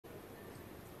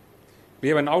We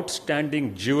have an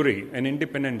outstanding jury, an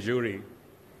independent jury,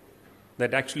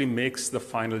 that actually makes the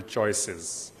final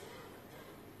choices.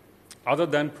 Other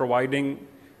than providing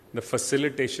the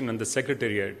facilitation and the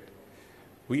secretariat,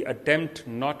 we attempt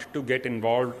not to get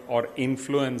involved or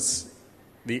influence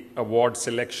the award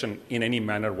selection in any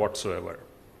manner whatsoever.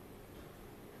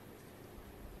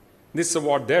 This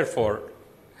award, therefore,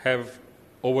 have,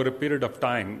 over a period of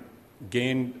time,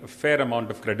 gained a fair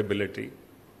amount of credibility.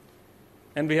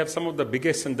 And we have some of the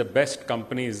biggest and the best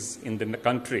companies in the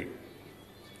country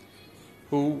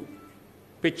who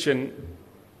pitch in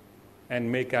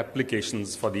and make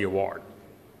applications for the award.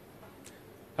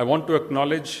 I want to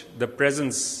acknowledge the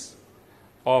presence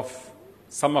of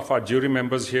some of our jury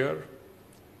members here.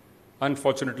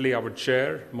 Unfortunately, our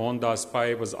chair, Mohandas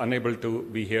Pai, was unable to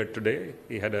be here today.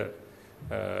 He had a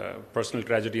personal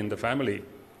tragedy in the family,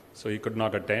 so he could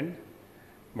not attend.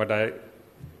 But I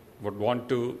would want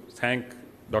to thank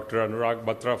Dr. Anurag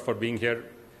Batra for being here,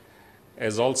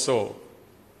 as also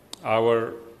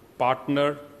our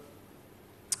partner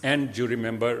and jury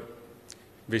member,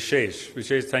 Vishesh.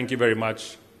 Vishesh, thank you very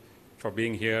much for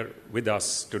being here with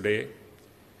us today.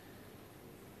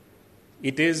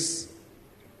 It is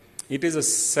a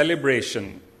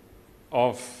celebration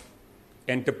of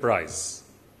enterprise.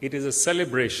 It is a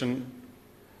celebration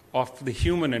of the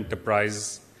human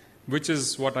enterprise, which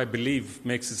is what I believe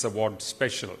makes this award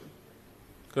special.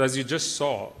 Because as you just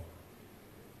saw,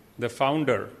 the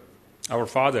founder, our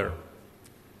father,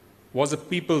 was a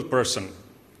people person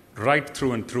right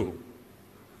through and through.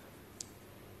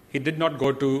 He did not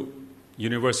go to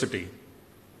university,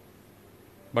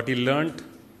 but he learned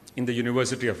in the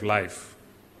University of Life.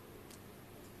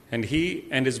 And he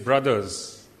and his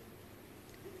brothers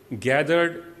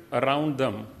gathered around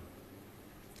them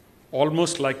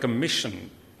almost like a mission,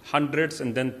 hundreds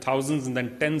and then thousands and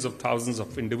then tens of thousands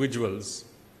of individuals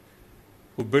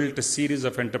who built a series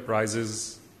of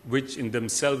enterprises which in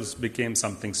themselves became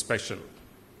something special.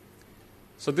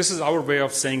 So this is our way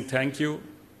of saying thank you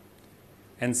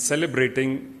and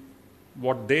celebrating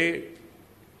what they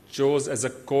chose as a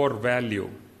core value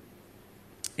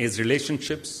is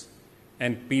relationships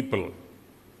and people.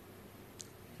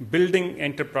 Building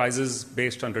enterprises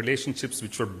based on relationships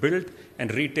which were built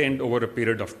and retained over a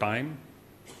period of time,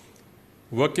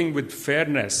 working with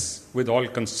fairness with all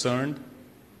concerned,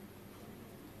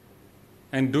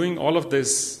 and doing all of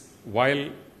this while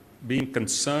being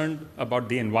concerned about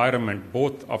the environment,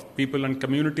 both of people and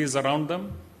communities around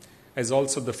them, as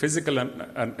also the physical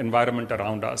environment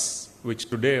around us, which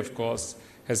today, of course,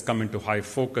 has come into high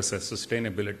focus as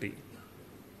sustainability.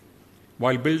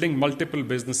 While building multiple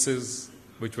businesses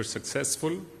which were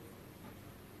successful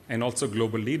and also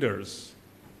global leaders,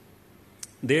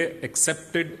 they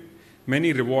accepted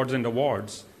many rewards and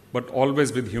awards, but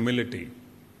always with humility.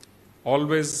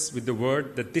 Always with the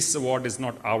word that this award is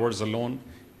not ours alone.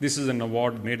 This is an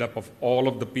award made up of all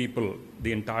of the people,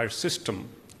 the entire system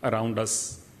around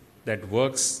us that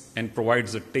works and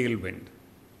provides a tailwind.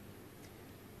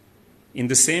 In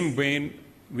the same vein,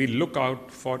 we look out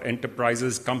for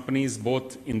enterprises, companies,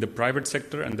 both in the private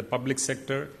sector and the public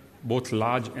sector, both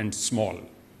large and small.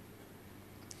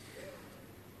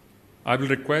 I will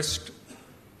request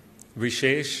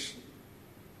Vishesh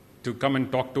to come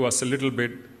and talk to us a little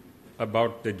bit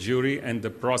about the jury and the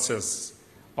process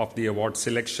of the award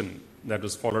selection that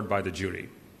was followed by the jury.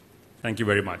 Thank you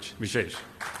very much. Vishesh.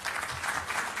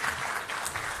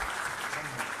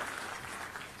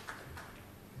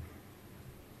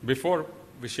 Before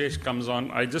Vishesh comes on,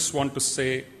 I just want to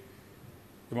say,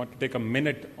 I want to take a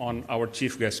minute on our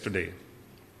chief guest today.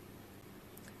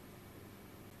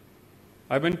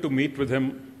 I went to meet with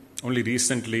him only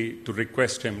recently to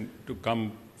request him to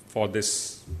come for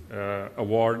this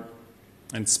award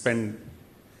and spend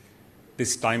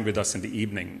this time with us in the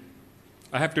evening.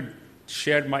 I have to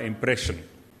share my impression.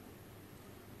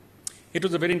 It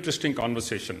was a very interesting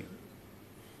conversation.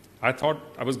 I thought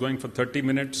I was going for 30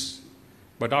 minutes,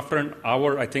 but after an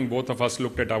hour, I think both of us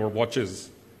looked at our watches.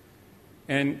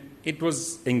 And it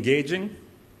was engaging.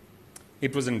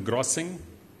 It was engrossing.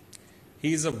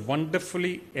 He is a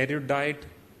wonderfully erudite,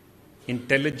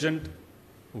 intelligent,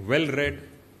 well-read,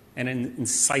 and an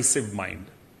incisive mind.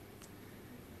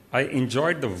 I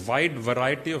enjoyed the wide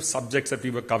variety of subjects that we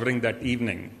were covering that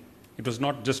evening. It was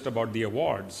not just about the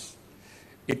awards.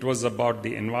 It was about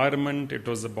the environment, it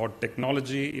was about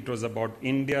technology, it was about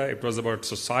India, it was about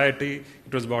society,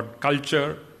 it was about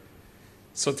culture.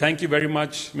 So thank you very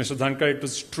much, Mr. Dhankar. It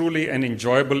was truly an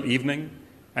enjoyable evening,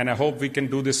 and I hope we can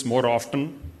do this more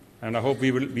often, and I hope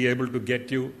we will be able to get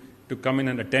you to come in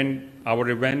and attend our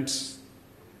events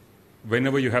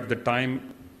whenever you have the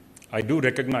time. I do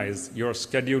recognize your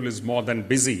schedule is more than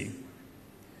busy,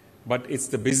 but it's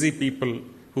the busy people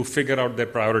who figure out their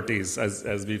priorities,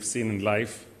 as we've seen in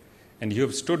life. And you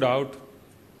have stood out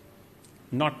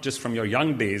not just from your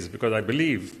young days, because I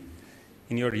believe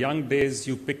in your young days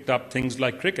you picked up things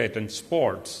like cricket and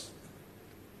sports,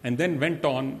 and then went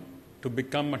on to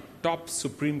become a top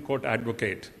Supreme Court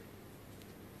advocate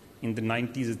in the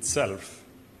 90s itself.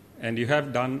 And you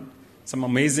have done some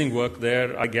amazing work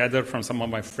there. I gather from some of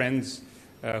my friends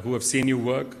who have seen you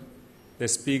work, they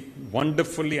speak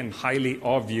wonderfully and highly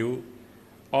of you,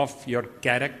 of your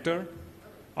character,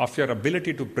 of your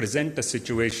ability to present a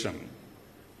situation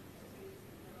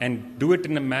and do it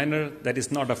in a manner that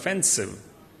is not offensive,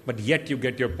 but yet you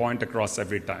get your point across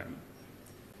every time.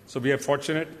 So we are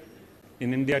fortunate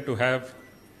in India to have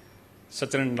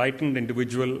such an enlightened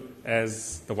individual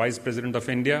as the Vice President of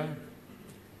India.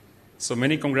 So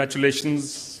many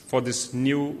congratulations for this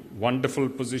new wonderful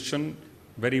position,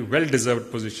 very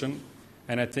well-deserved position,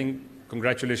 and I think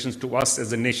congratulations to us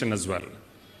as a nation as well.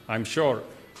 I'm sure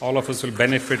all of us will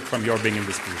benefit from your being in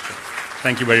this position.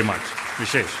 Thank you very much.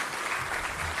 Vishesh.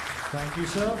 Thank you,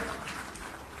 sir.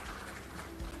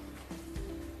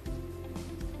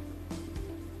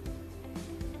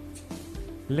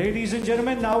 Ladies and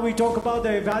gentlemen, now we talk about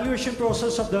the evaluation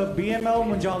process of the BML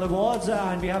Munjal Awards,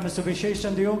 and we have Mr. Vishesh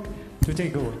Chandiyok to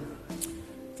take over.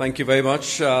 Thank you very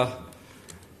much,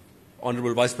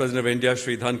 Honorable Vice President of India,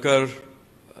 Shri Dhankar,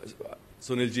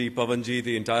 Sunilji, Pavanji,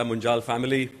 the entire Munjal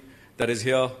family that is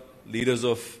here, leaders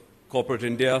of corporate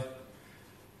India,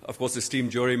 of course,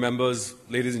 esteemed jury members,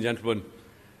 ladies and gentlemen.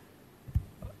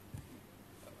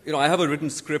 I have a written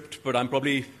script, but I'm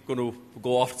probably going to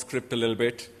go off script a little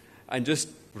bit and just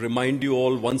remind you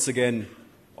all once again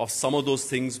of some of those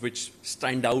things which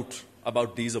stand out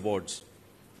about these awards.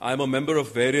 I'm a member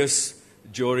of various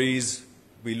juries.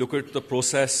 We look at the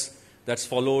process that's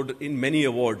followed in many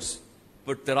awards,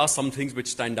 but there are some things which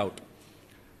stand out.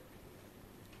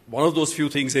 One of those few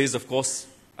things is, of course,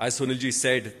 as Sunilji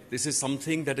said, this is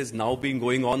something that has now been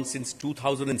going on since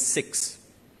 2006.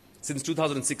 Since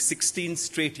 2006, 16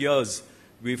 straight years,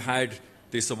 we've had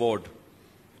this award.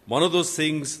 One of those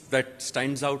things that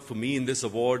stands out for me in this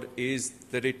award is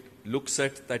that it looks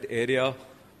at that area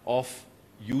of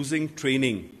using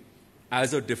training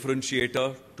as a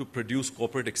differentiator to produce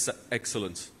corporate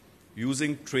excellence.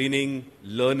 Using training,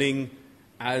 learning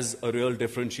as a real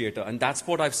differentiator. And that's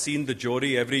what I've seen the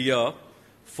jury every year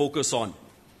focus on.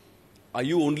 Are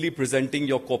you only presenting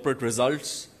your corporate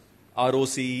results,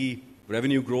 ROCE,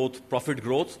 revenue growth, profit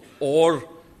growth, or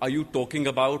are you talking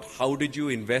about how did you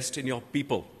invest in your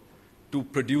people to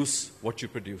produce what you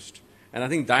produced? And I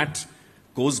think that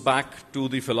goes back to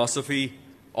the philosophy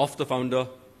of the founder,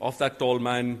 of that tall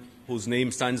man whose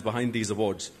name stands behind these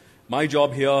awards. My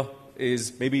job here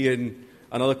is maybe in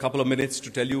another couple of minutes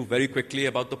to tell you very quickly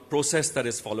about the process that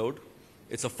is followed.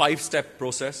 It's a 5-step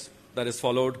process that is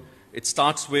followed. It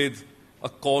starts with a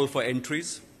call for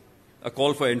entries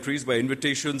where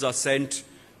invitations are sent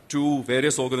to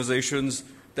various organizations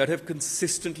that have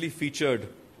consistently featured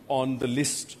on the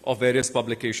list of various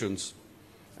publications.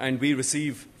 And we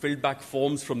receive filled back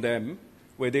forms from them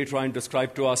where they try and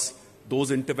describe to us those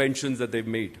interventions that they've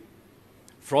made.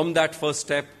 From that first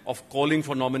step of calling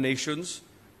for nominations,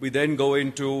 we then go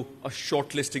into a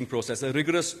shortlisting process, a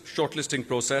rigorous shortlisting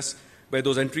process where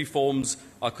those entry forms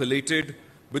are collated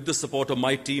with the support of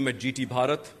my team at GT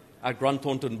Bharat, at Grant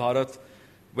Thornton Bharat,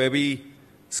 where we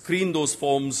screen those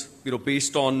forms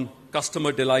based on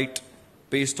customer delight,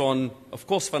 based on, of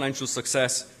course, financial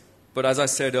success. But as I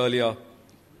said earlier,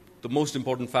 the most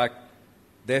important fact,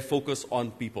 their focus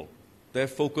on people, their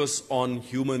focus on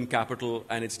human capital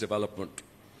and its development.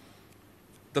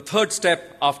 The third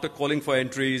step after calling for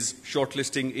entries,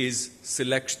 shortlisting, is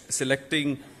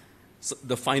selecting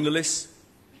the finalists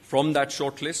from that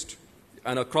shortlist,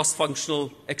 and a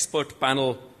cross-functional expert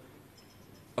panel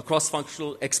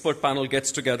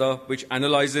gets together which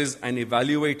analyzes and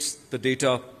evaluates the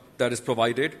data that is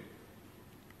provided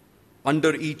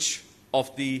under each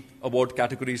of the award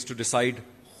categories to decide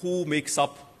who makes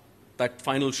up that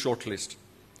final shortlist.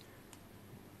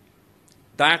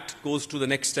 That goes to the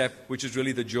next step, which is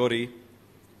really the jury,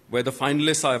 where the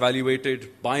finalists are evaluated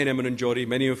by an eminent jury,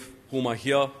 many of whom are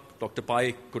here. Dr.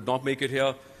 Pai could not make it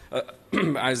here,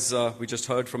 as we just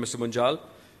heard from Mr. Munjal.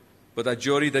 But that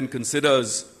jury then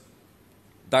considers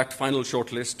that final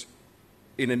shortlist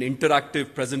in an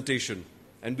interactive presentation.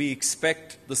 And we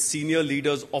expect the senior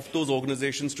leaders of those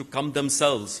organizations to come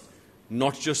themselves,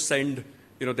 not just send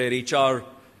their HR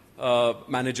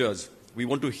managers. We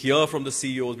want to hear from the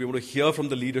CEOs, we want to hear from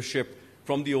the leadership,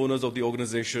 from the owners of the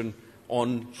organization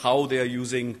on how they are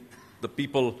using the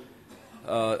people,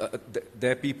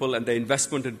 their people and their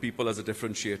investment in people as a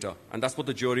differentiator. And that's what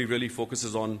the jury really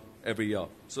focuses on every year.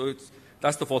 So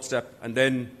that's the fourth step. And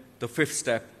then the fifth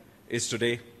step is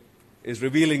today, is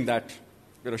revealing that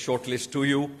shortlist to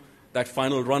you, that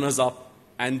final runners-up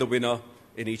and the winner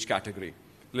in each category.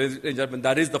 Ladies and gentlemen,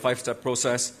 that is the five-step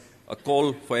process. A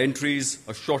call for entries,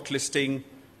 a shortlisting,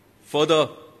 further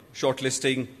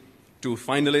shortlisting to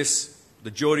finalists,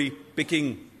 the jury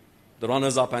picking the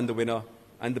runners-up and the winner,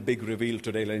 and the big reveal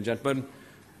today, ladies and gentlemen.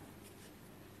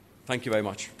 Thank you very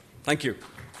much. Thank you.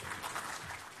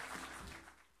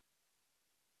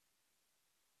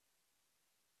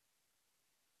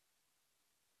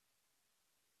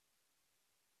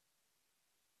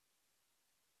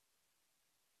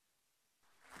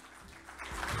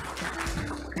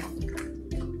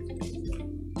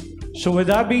 So with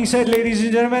that being said, ladies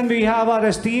and gentlemen, we have our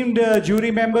esteemed jury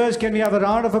members. Can we have a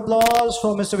round of applause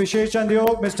for Mr. Vishesh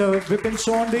Chandyok, Mr. Vipin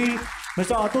Sondi,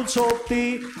 Mr. Atul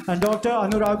Sopti, and Dr.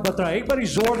 Anurag Batra. Ek bari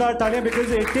zordar taaliyan,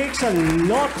 because it takes a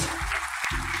lot.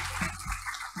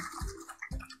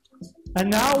 And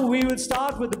now we will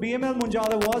start with the BML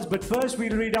Munjal Awards, but first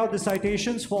we'll read out the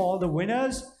citations for all the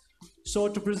winners. So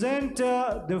to present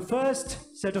the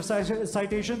first set of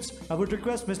citations, I would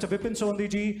request Mr. Vipin Sondi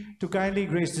ji to kindly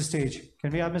grace the stage.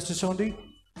 Can we have Mr. Sondi?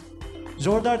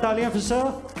 Zordar taaliyan for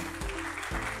sir.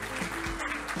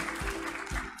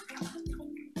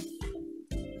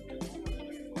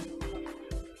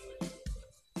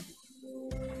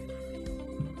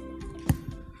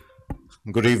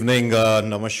 Good evening,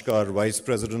 Namaskar, Vice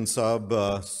President Saab,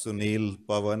 Sunil,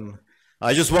 Pawan.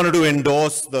 I just wanted to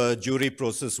endorse the jury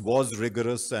process was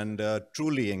rigorous and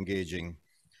truly engaging.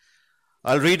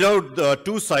 I'll read out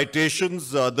two citations.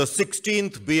 The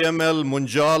 16th BML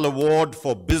Munjal Award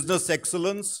for Business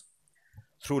Excellence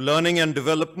through Learning and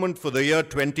Development for the year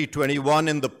 2021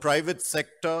 in the private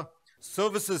sector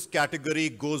services category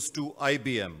goes to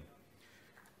IBM.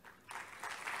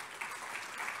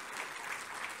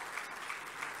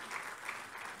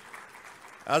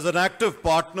 As an active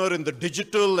partner in the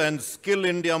Digital and Skill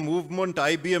India movement,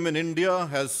 IBM in India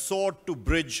has sought to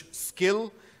bridge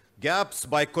skill gaps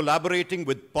by collaborating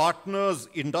with partners,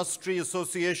 industry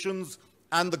associations,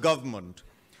 and the government.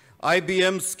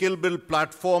 IBM's Skill Build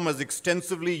platform has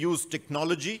extensively used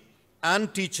technology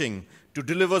and teaching to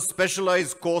deliver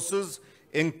specialized courses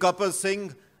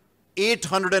encompassing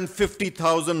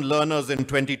 850,000 learners in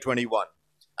 2021.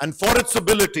 And for its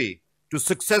ability to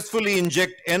successfully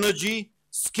inject energy,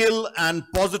 skill and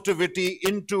positivity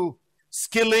into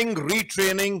skilling,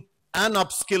 retraining, and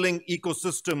upskilling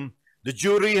ecosystem, the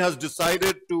jury has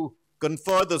decided to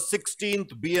confer the 16th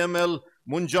BML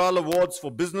Munjal Awards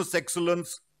for Business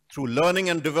Excellence through Learning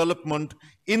and Development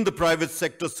in the private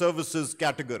sector services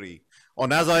category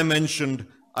on, as I mentioned,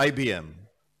 IBM.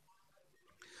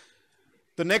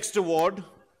 The next award,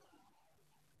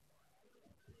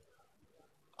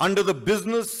 under the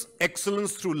Business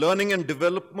Excellence through Learning and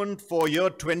Development for year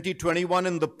 2021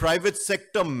 in the private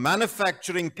sector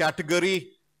manufacturing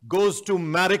category, goes to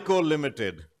Marico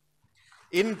Limited.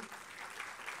 In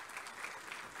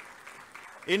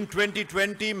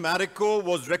 2020, Marico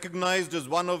was recognized as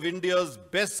one of India's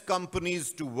best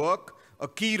companies to work. A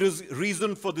key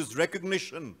reason for this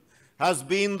recognition has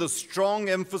been the strong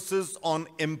emphasis on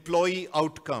employee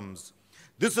outcomes.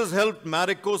 This has helped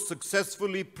Marico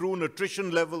successfully prune attrition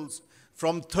levels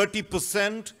from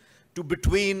 30% to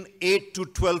between 8 to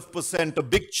 12%, a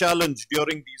big challenge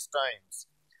during these times.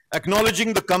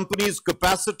 Acknowledging the company's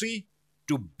capacity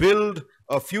to build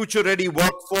a future-ready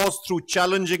workforce through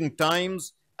challenging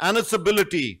times and its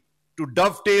ability to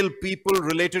dovetail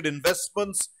people-related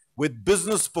investments with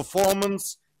business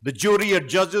performance, the jury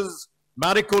adjudges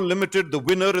Marico Limited the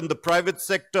winner in the private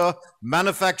sector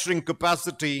manufacturing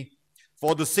capacity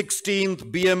for the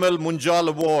 16th BML Munjal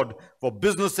Award for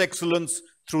Business Excellence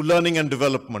through Learning and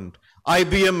Development.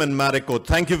 IBM and Marico,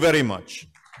 thank you very much.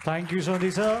 Thank you,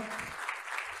 Sondi sir.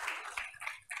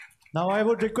 Now I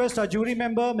would request our jury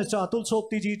member, Mr. Atul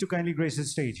Sopti ji, to kindly grace the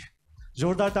stage.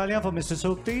 Zordar taaliyan for Mr.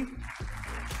 Sopti.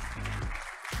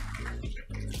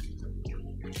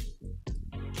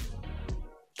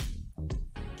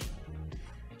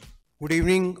 Good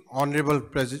evening, Honorable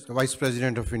Vice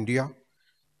President of India,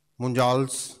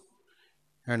 Munjals,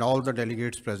 and all the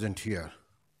delegates present here.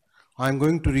 I am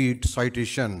going to read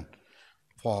citation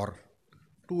for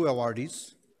two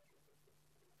awardees.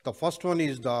 The first one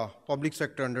is the public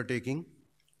sector undertaking.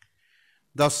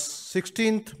 The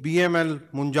 16th BML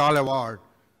Munjal Award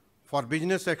for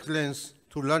Business Excellence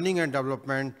through Learning and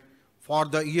Development for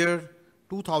the year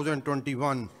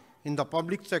 2021 in the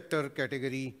public sector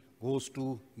category goes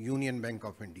to Union Bank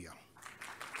of India.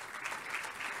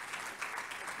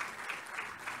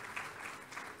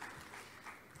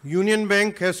 Union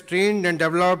Bank has trained and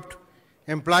developed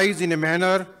employees in a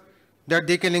manner that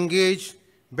they can engage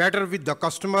better with the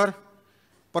customer,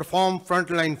 perform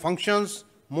frontline functions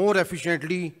more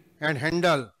efficiently, and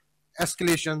handle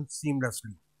escalation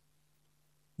seamlessly.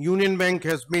 Union Bank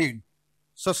has made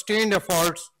sustained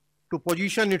efforts to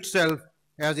position itself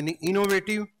as an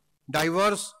innovative,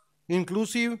 diverse,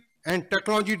 inclusive, and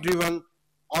technology-driven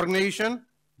organization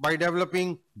by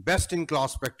developing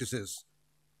best-in-class practices,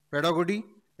 pedagogy,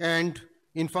 and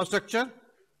infrastructure.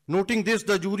 Noting this,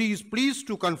 the jury is pleased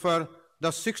to confer the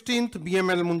 16th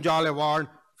BML Munjal Award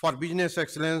for Business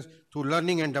Excellence through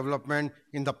Learning and Development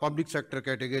in the Public Sector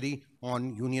category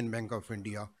on Union Bank of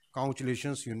India.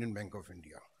 Congratulations, Union Bank of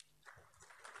India.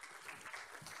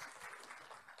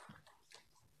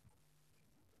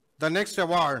 The next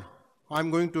award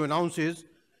I'm going to announce is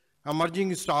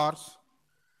Emerging Stars.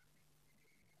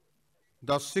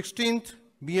 The 16th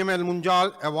BML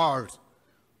Munjal Awards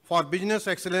for Business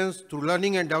Excellence through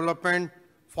Learning and Development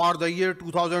for the year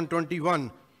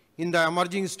 2021 in the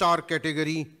Emerging Star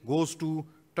category goes to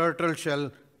Turtle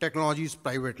Shell Technologies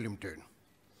Private Limited.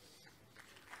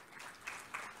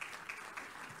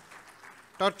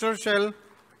 Turtle Shell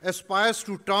aspires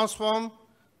to transform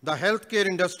the healthcare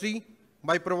industry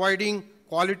by providing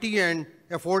quality and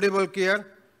affordable care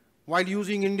while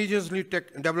using indigenously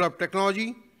developed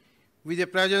technology. With a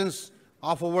presence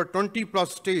of over 20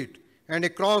 plus states and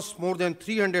across more than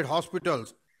 300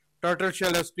 hospitals, Turtle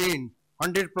Shell has trained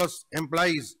 100 plus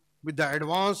employees with the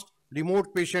advanced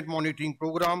remote patient monitoring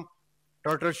program.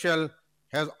 Turtle Shell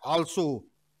has also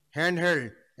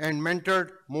handheld and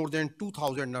mentored more than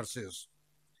 2,000 nurses.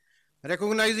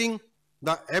 Recognizing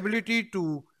the ability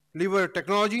to deliver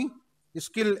technology,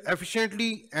 skill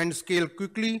efficiently, and scale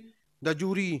quickly, the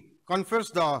jury confers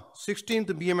the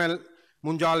 16th BML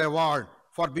Munjal Award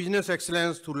for Business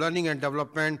Excellence through Learning and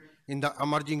Development in the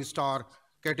Emerging Star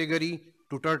category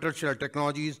to Turtle Shell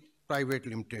Technologies Private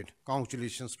Limited.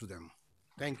 Congratulations to them.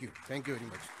 Thank you. Thank you very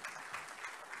much.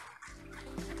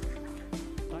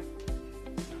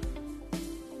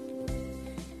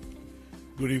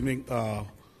 Good evening.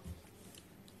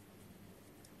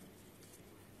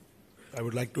 I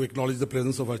would like to acknowledge the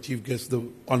presence of our chief guest, the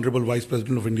Honorable Vice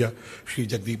President of India, Shri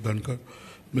Jagdeep Dhankar,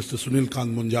 Mr. Sunil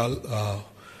Kant Munjal,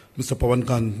 Mr. Pawan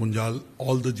Kant Munjal,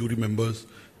 all the jury members,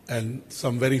 and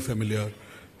some very familiar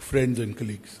friends and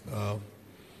colleagues.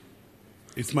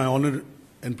 It's my honor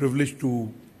and privilege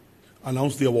to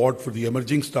announce the award for the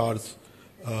Emerging Stars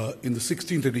in the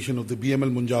 16th edition of the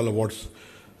BML Munjal Awards.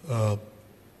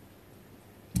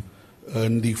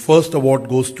 And the first award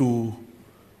goes to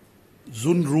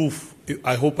Zunroof,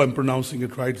 I hope I'm pronouncing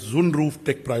it right, Zunroof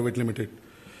Tech Private Limited.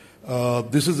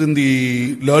 This is in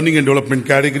the learning and development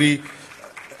category.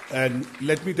 And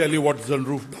let me tell you what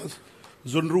Zunroof does.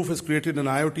 Zunroof has created an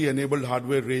IoT-enabled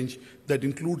hardware range that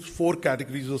includes 4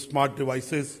 categories of smart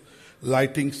devices: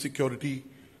 lighting, security,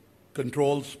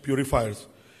 controls, purifiers.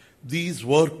 These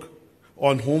work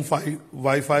on home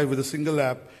Wi-Fi with a single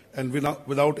app and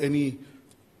without any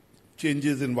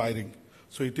changes in wiring.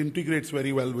 So it integrates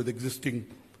very well with existing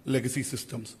legacy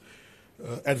systems.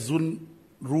 At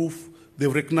Zunroof,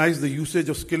 they've recognized the usage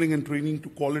of skilling and training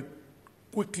to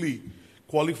quickly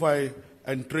qualify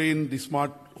and train the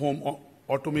smart home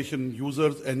automation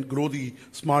users and grow the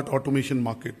smart automation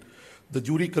market. The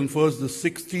jury confers the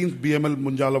 16th BML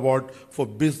Munjal Award for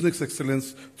Business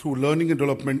Excellence through Learning and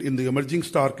Development in the Emerging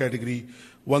Star category,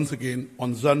 once again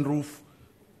on Zunroof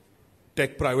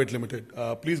Tech Private Limited.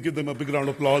 Please give them a big round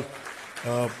of applause.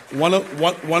 One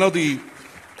of the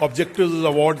objectives of the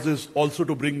awards is also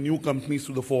to bring new companies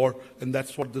to the fore, and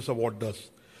that's what this award does.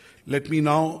 Let me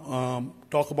now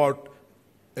talk about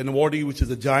an awardee which is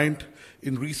a giant.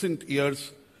 In recent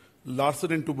years,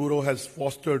 Larsen & Toubro has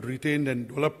fostered, retained, and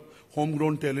developed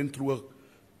homegrown talent through a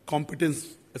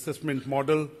competence assessment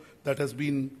model that has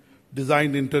been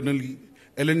designed internally.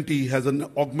 L&T has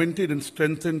augmented and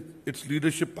strengthened its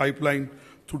leadership pipeline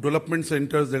through development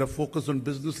centers that are focused on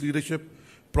business leadership,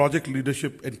 project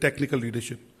leadership, and technical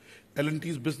leadership.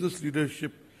 L&T's business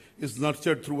leadership is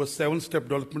nurtured through a 7-step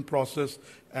development process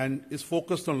and is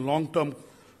focused on long-term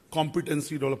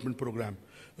competency development program.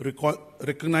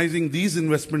 Recognizing these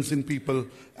investments in people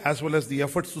as well as the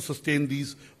efforts to sustain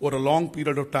these over a long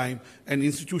period of time and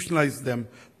institutionalize them,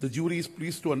 the jury is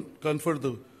pleased to confer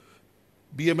the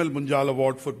BML Munjal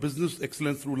Award for Business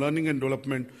Excellence through Learning and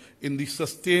Development in the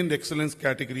Sustained Excellence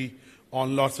category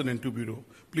on Larsen & Toubro.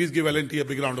 Please give L&T a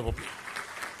big round of applause.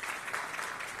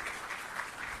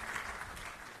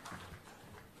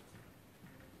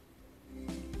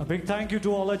 A big thank you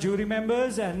to all our jury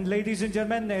members. And ladies and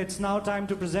gentlemen, it's now time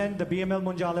to present the BML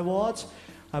Munjal Awards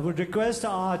I would request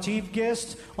our chief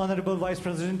guest, Honorable Vice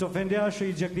President of India,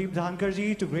 Shri Jagdeep Dhankar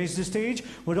ji, to grace the stage.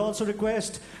 Would also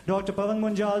request Dr. Pavan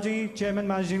Munjal ji, Chairman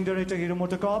Managing Director, Hero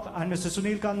Motorcorp, and Mr.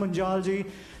 Sunil Kant Munjal ji,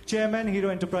 Chairman, Hero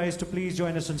Enterprise, to please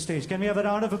join us on stage. Can we have a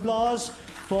round of applause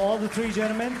for all the three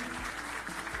gentlemen?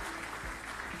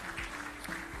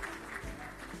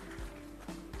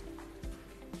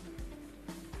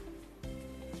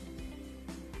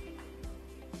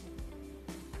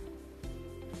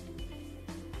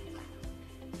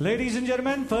 Ladies and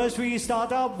gentlemen, first we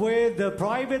start up with the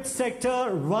private sector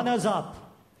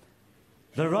runners-up.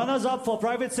 The runners-up for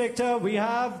private sector, we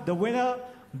have the winner,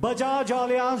 Bajaj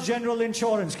Allianz General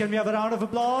Insurance. Can we have a round of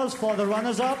applause for the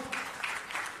runners-up?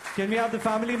 Can we have the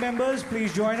family members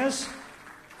please join us?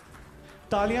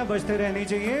 तालियां बजते रहनी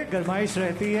चाहिए, गरमाइश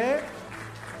रहती है.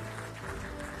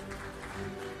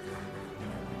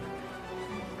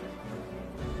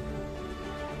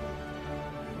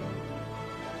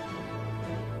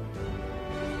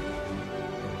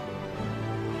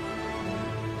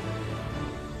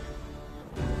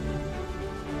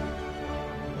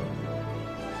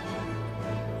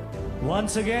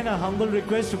 Once again, a humble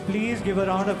request to please give a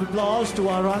round of applause to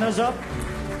our runners-up.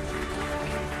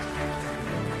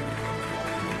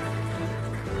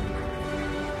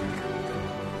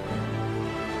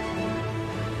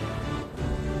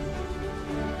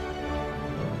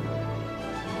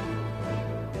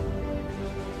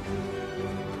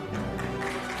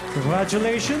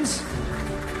 Congratulations.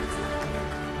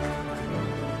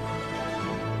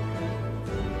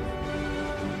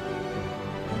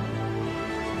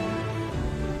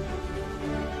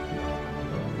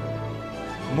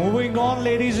 Moving on,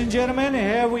 ladies and gentlemen,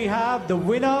 here we have the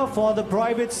winner for the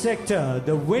private sector.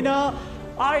 The winner,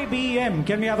 IBM.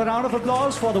 Can we have a round of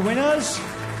applause for the winners?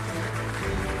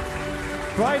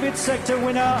 Private sector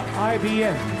winner,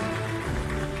 IBM.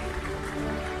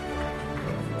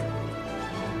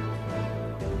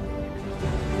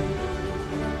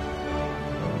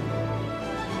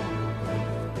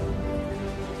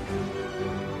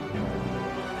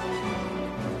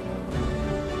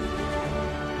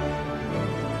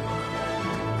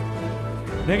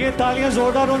 देखिए तालियां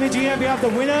जोरदार होनी चाहिए. We have the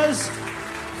winners.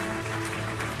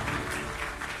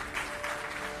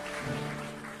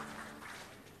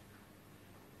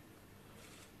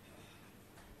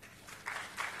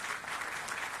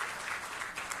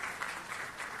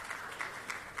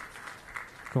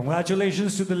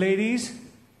 Congratulations to the ladies.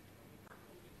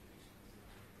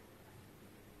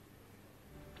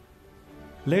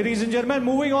 Ladies and gentlemen,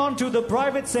 moving on to the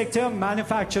private sector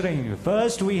manufacturing.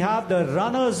 First, we have the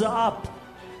runners-up.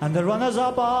 And the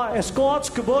runners-up are Escorts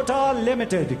Kubota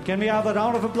Limited. Can we have a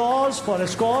round of applause for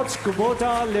Escorts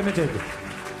Kubota Limited?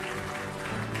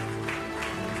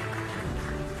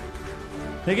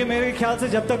 देखिए मेरे ख्याल से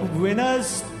जब तक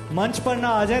winners मंच पर ना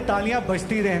आ जाए तालियां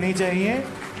बजती रहनी चाहिए.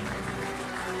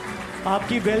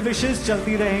 आपकी वेल विशेस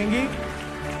चलती रहेंगी.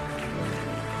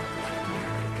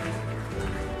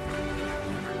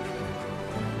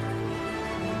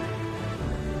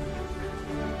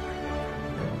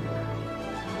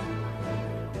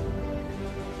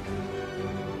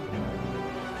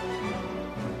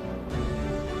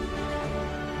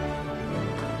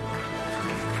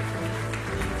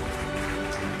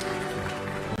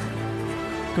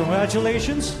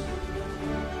 Congratulations.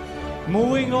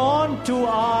 Moving on to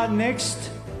our next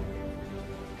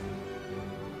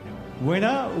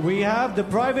winner, we have the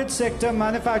private sector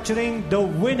manufacturing, the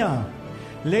winner.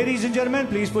 Ladies and gentlemen,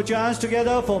 please put your hands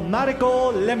together for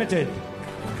Marico Limited.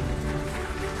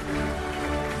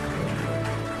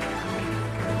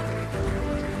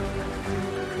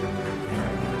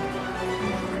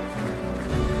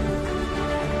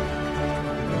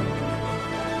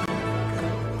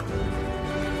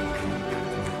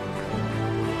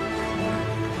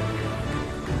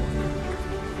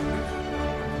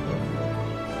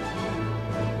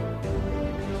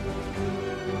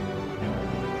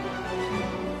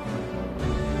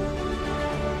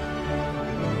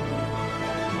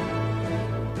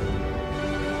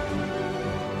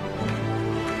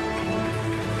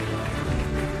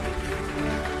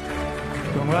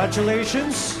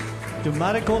 Congratulations to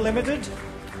Marico Limited.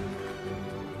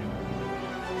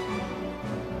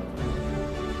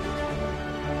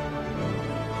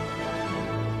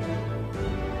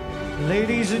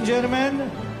 Ladies and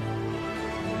gentlemen,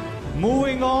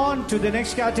 moving on to the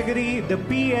next category, the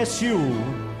PSU.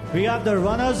 We have the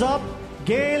runners-up,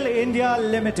 Gale India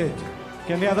Limited.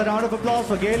 Can we have a round of applause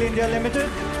for Gale India Limited?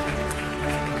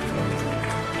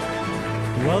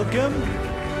 Welcome.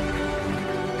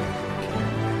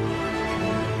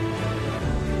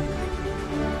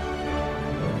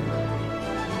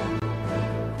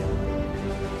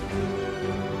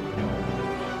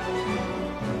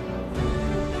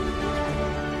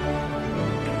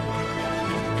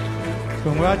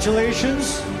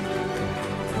 Congratulations.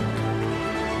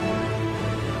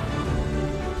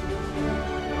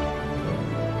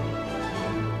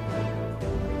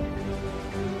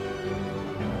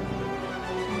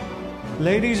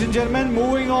 Ladies and gentlemen,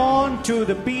 moving on to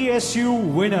the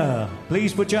PSU winner.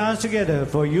 Please put your hands together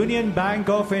for Union Bank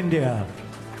of India.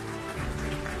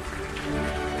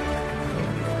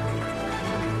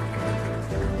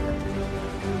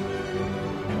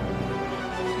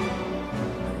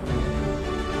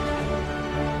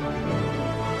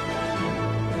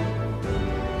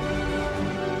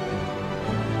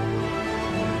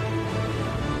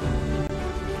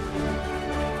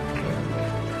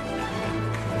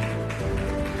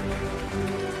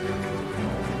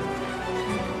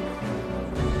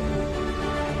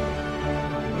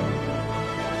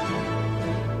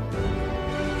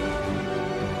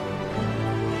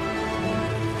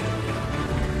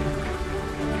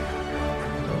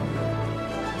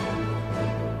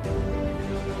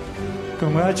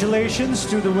 Congratulations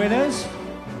to the winners.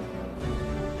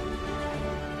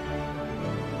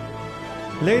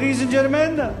 Ladies and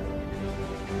gentlemen,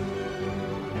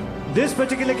 this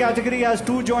particular category has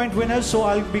two joint winners, so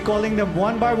I'll be calling them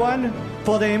one by one.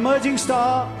 For the emerging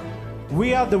star, we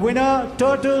have the winner,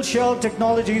 Turtle Shell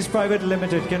Technologies Private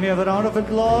Limited. Can we have a round of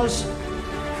applause?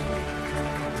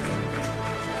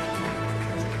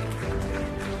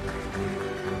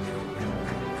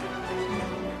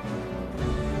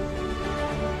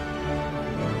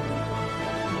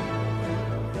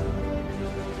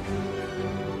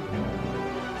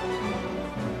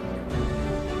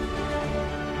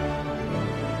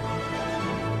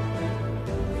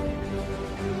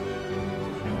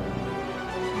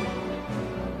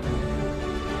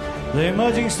 The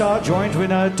emerging star joint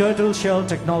winner, Turtle Shell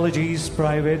Technologies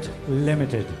Private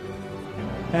Limited.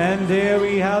 And there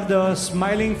we have the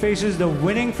smiling faces, the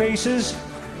winning faces.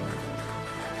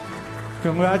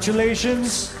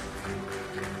 Congratulations.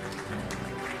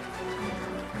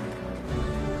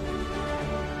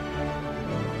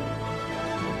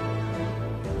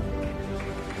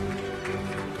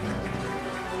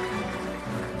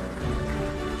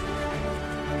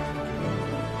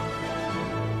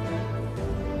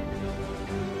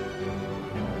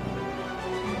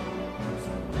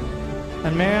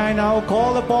 And may I now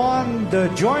call upon the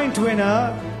joint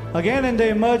winner, again in the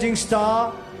emerging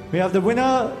star, we have the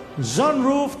winner,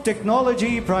 Sunroof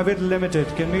Technology Private Limited.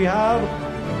 Can we have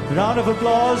a round of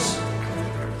applause?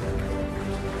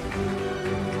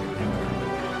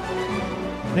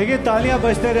 देखिए तालियां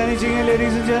बजते रहनी चाहिए,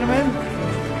 ladies and gentlemen.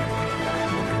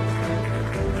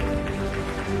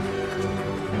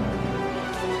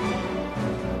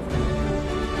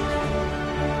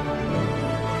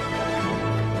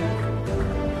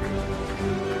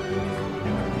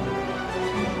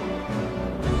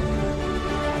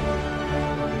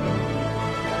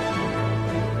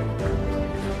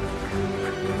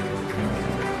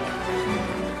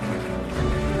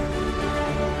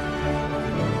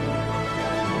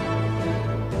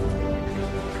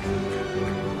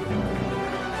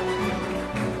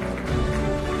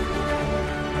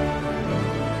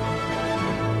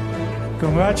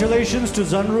 Congratulations to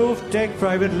Sunroof Tech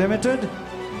Private Limited.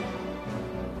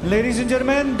 Ladies and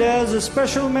gentlemen, there's a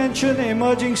special mention,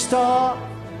 emerging star,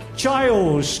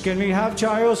 Chayos. Can we have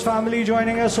Chayos family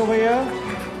joining us over here?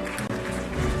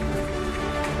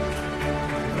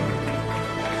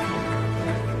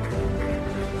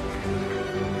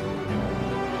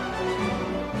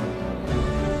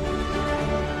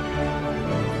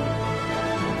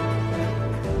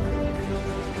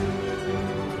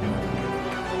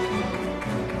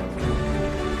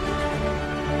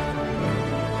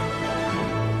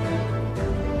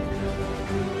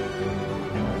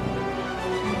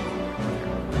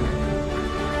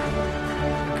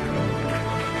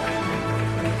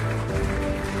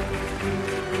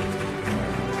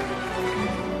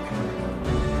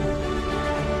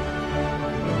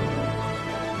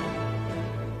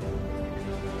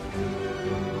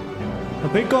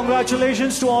 A big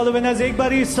congratulations to all the winners. एक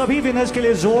बारी सभी winners के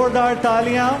लिए जोरदार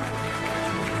तालियां.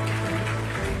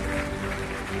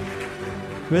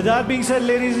 With that being said,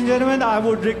 ladies and gentlemen, I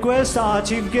would request our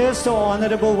chief guest,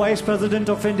 Honorable Vice President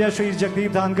of India, Shri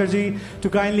Jagdeep Dhankar ji, to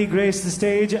kindly grace the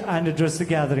stage and address the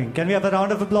gathering. Can we have a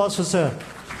round of applause for sir?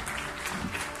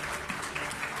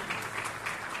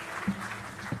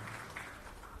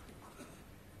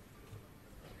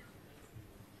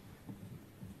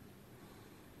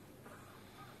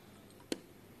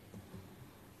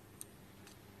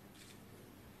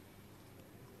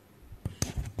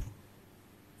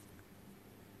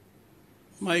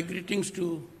 My greetings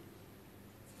to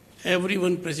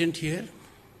everyone present here.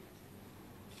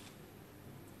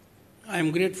 I am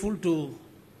grateful to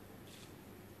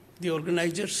the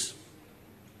organizers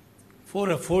for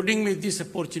affording me this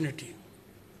opportunity.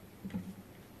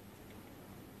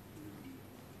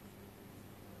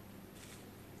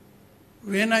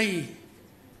 When I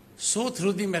saw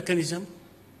through the mechanism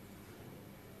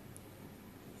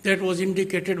that was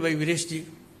indicated by Vireshji,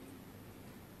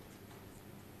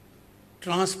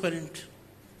 transparent,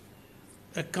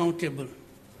 accountable,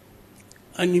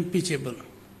 unimpeachable,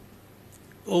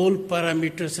 all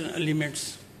parameters and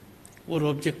elements were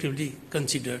objectively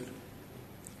considered.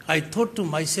 I thought to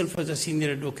myself as a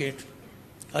senior advocate,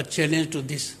 a challenge to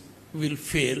this will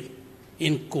fail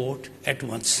in court at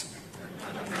once.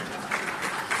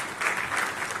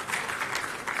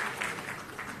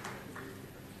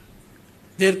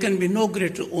 There can be no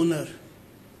greater honor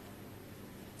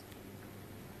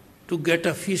to get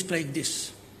a feast like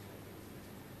this.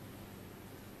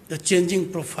 The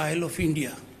changing profile of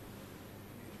India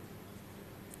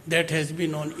that has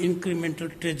been on incremental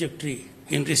trajectory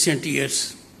in recent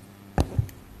years.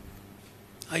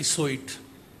 I saw it.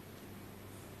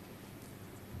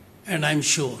 And I'm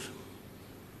sure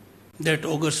that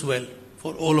augurs well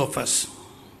for all of us.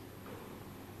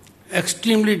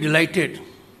 Extremely delighted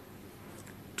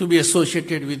to be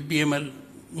associated with BML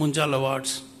Munjal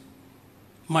Awards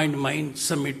Mind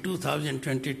Summit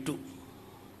 2022.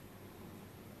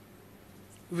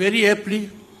 Very aptly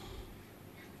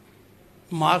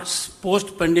marks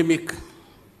post-pandemic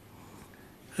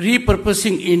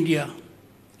repurposing India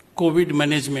COVID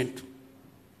management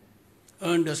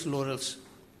earned us laurels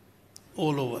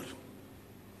all over.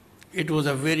 It was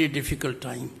a very difficult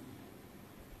time.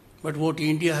 But what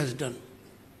India has done,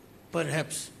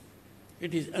 perhaps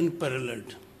it is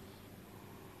unparalleled.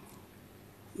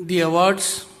 The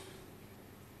awards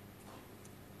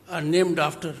are named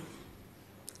after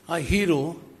a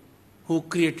hero who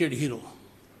created hero.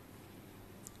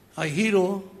 A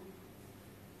hero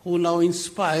who now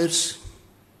inspires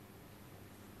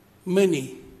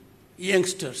many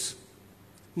youngsters,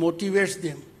 motivates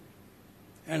them,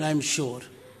 and I'm sure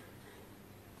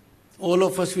all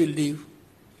of us will leave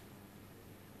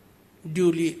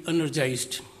duly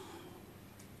energized.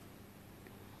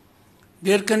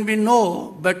 There can be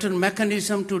no better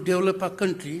mechanism to develop a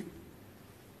country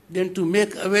than to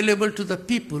make available to the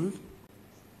people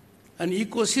an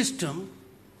ecosystem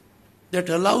that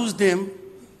allows them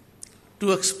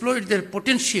to exploit their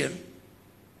potential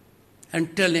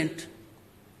and talent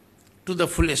to the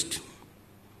fullest.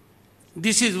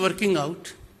 This is working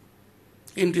out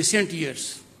in recent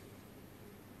years,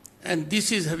 and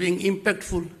this is having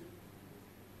impactful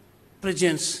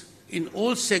presence in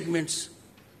all segments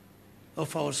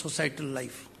of our societal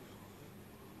life.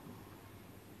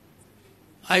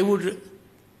 I would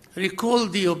recall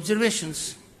the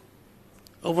observations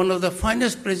of one of the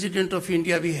finest presidents of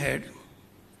India we had,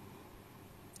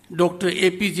 Dr.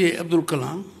 APJ Abdul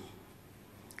Kalam,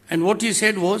 and what he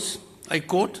said was, I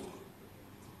quote,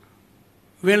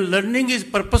 "When learning is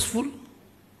purposeful,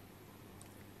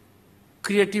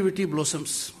 creativity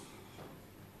blossoms.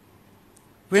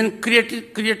 When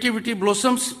creativity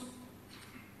blossoms,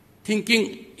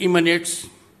 thinking emanates.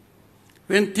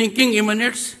 When thinking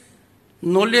emanates,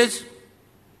 knowledge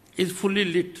is fully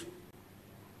lit.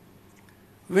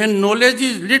 When knowledge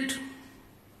is lit,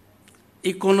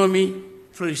 economy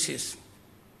flourishes."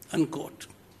 Unquote.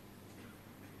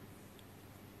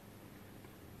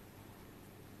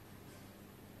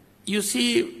 You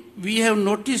see, we have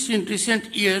noticed in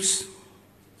recent years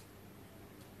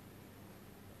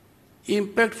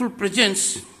impactful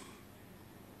presence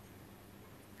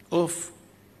of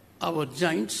our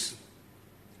giants,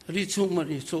 rich human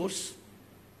resource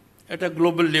at a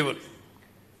global level.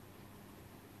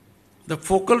 The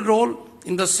focal role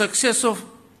in the success of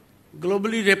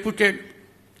globally reputed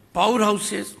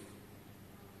powerhouses,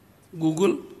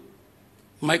 Google,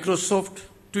 Microsoft,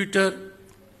 Twitter,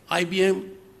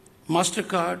 IBM,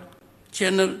 MasterCard,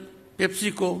 Channel,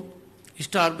 PepsiCo,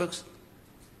 Starbucks,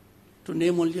 to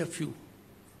name only a few.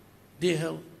 They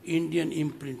have Indian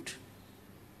imprint.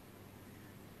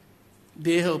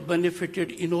 They have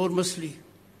benefited enormously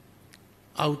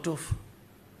out of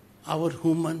our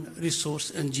human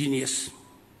resource and genius.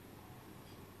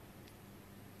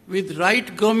 With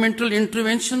right governmental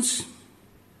interventions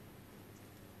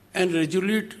and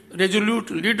resolute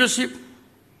leadership,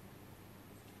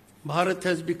 Bharat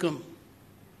has become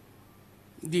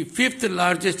the 5th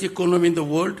largest economy in the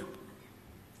world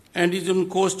and is on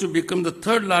course to become the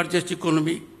 3rd largest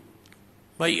economy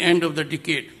by end of the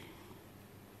decade.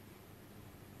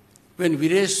 When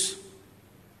Viresh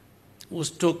was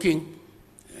talking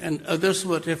and others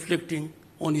were reflecting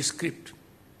on his script,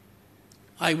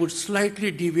 I would slightly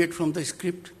deviate from the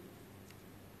script,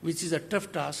 which is a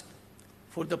tough task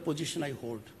for the position I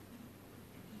hold.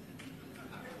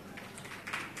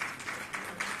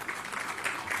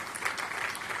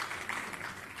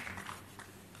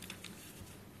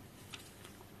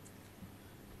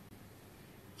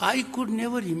 I could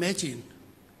never imagine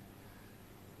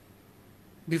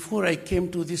before I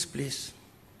came to this place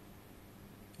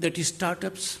that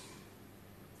startups,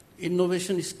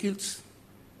 innovation skills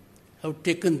have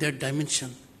taken that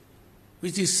dimension,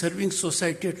 which is serving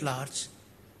society at large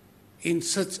in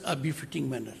such a befitting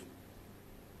manner.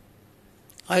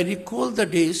 I recall the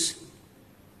days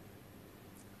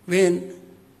when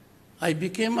I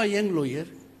became a young lawyer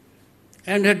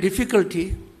and had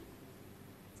difficulty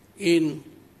in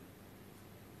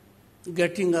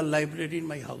getting a library in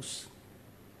my house.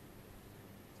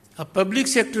 A public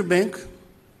sector bank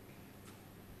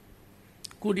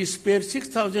could spare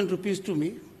 6,000 rupees to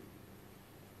me,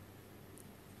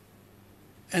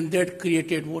 and that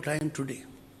created what I am today.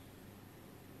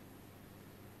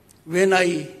 When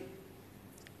I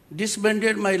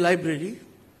disbanded my library,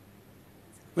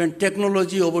 when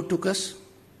technology overtook us,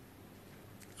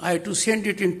 I had to send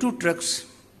it in 2 trucks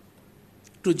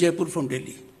to Jaipur from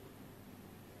Delhi.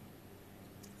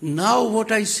 Now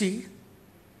what I see,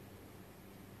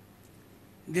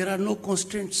 there are no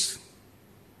constraints.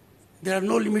 There are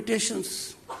no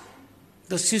limitations.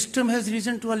 The system has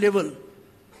risen to a level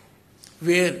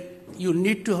where you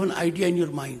need to have an idea in your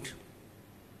mind.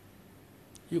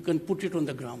 You can put it on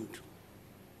the ground.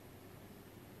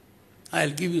 I'll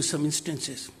give you some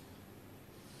instances.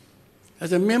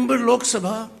 As a member Lok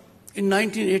Sabha in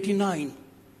 1989,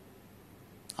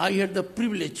 I had the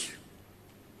privilege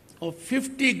of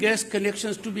 50 gas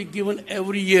connections to be given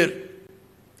every year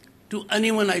to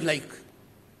anyone I like.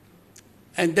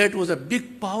 And that was a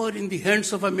big power in the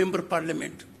hands of a member of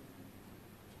parliament.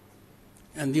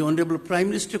 And the Honorable Prime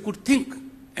Minister could think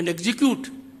and execute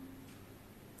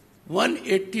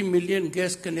 180 million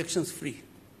gas connections free.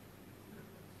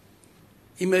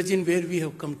 Imagine where we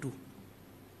have come to.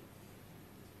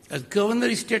 As Governor of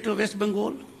the State of West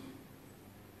Bengal,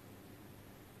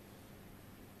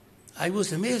 I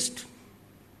was amazed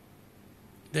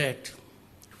that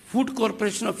Food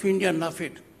Corporation of India,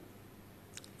 NAFED,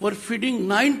 were feeding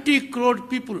 90 crore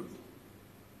people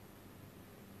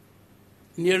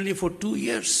nearly for 2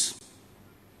 years.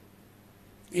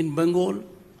 In Bengal,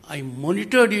 I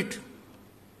monitored it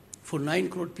for 9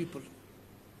 crore people.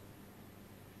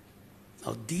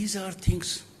 Now these are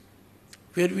things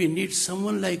where we need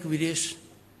someone like Viresh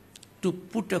to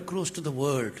put across to the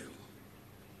world.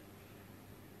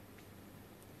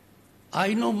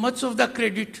 I know much of the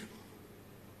credit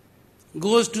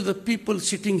goes to the people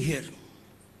sitting here.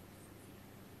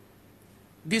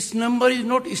 This number is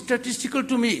not statistical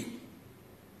to me.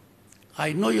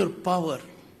 I know your power.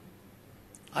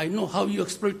 I know how you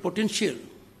exploit potential.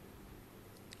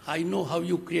 I know how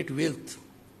you create wealth.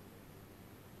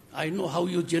 I know how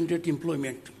you generate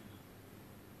employment.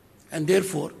 And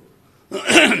therefore,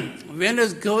 when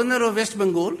as Governor of West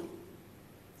Bengal,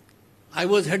 I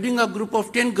was heading a group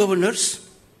of 10 governors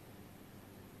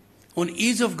on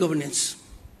ease of governance.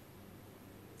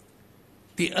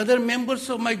 The other members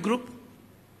of my group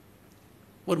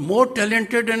were more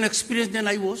talented and experienced than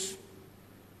I was.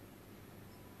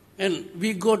 And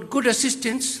we got good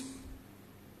assistance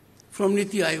from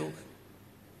Niti Aayog.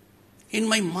 In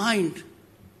my mind,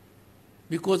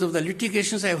 because of the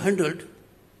litigations I have handled,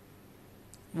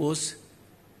 was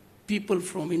people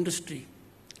from industry,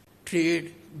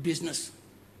 trade, business.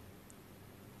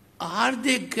 Are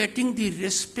they getting the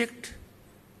respect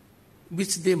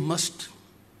which they must?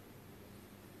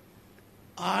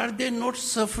 Are they not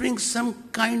suffering some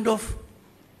kind of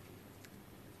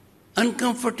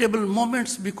uncomfortable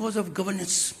moments because of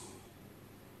governance?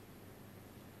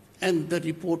 And the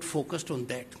report focused on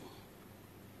that.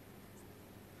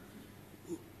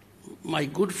 My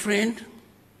good friend,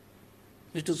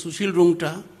 Mr. Sushil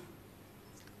Rungta,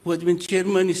 who has been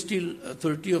Chairman Steel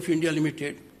Authority of India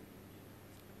Limited,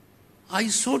 I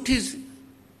sought his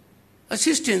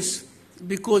assistance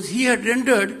because he had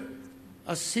rendered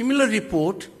a similar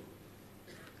report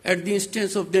at the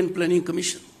instance of then Planning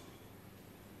Commission.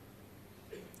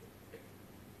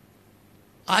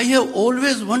 I have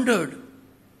always wondered,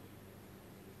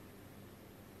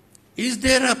 is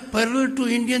there a parallel to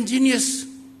Indian genius,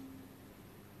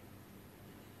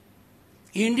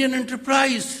 Indian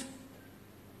enterprise,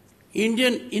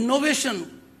 Indian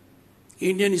innovation,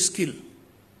 Indian skill?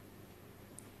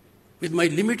 With my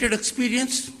limited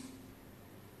experience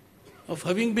of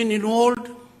having been involved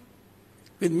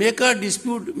with mega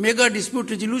dispute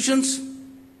resolutions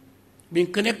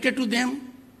being connected to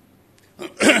them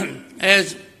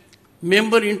as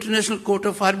member International Court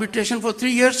of Arbitration for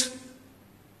 3 years,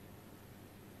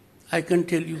 I can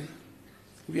tell you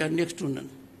we are next to none.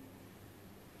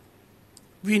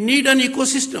 We need an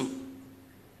ecosystem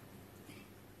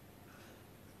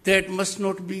that must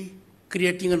not be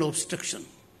creating an obstruction.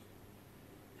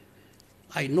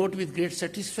 I note with great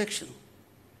satisfaction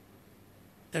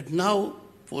that now,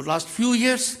 for last few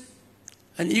years,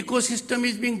 an ecosystem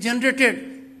is being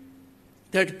generated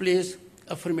that plays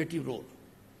affirmative role.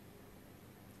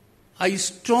 I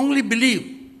strongly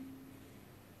believe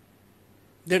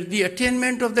that the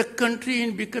attainment of the country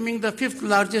in becoming the 5th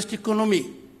largest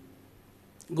economy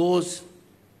goes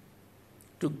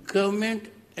to government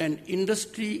and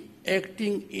industry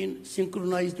acting in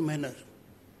synchronized manner.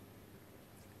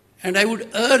 And I would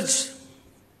urge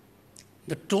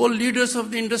the tall leaders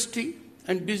of the industry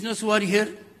and business who are here,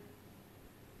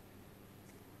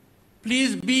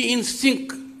 please be in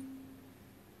sync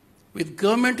with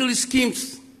governmental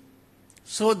schemes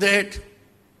so that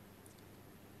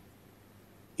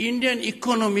Indian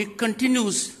economy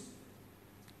continues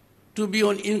to be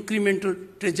on incremental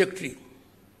trajectory.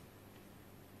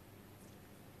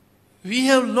 We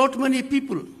have lot many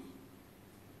people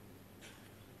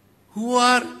who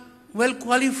are well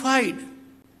qualified,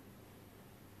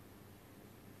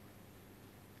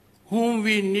 whom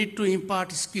we need to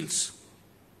impart skills.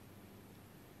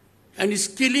 And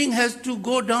skilling has to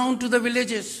go down to the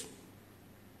villages.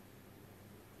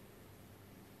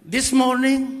 This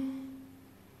morning,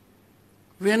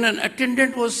 when an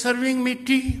attendant was serving me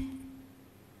tea,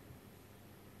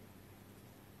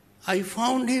 I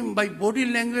found him by body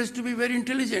language to be very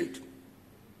intelligent.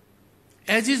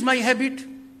 As is my habit,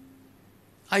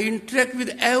 I interact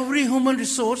with every human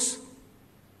resource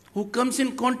who comes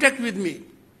in contact with me.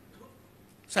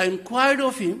 So I inquired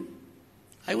of him.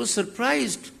 I was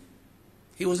surprised.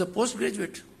 He was a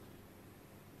postgraduate,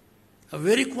 a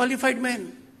very qualified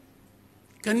man,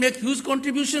 can make huge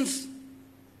contributions.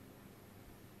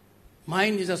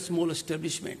 Mine is a small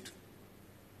establishment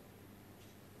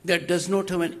that does not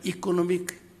have an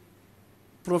economic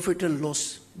profit and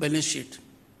loss balance sheet.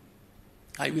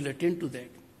 I will attend to that.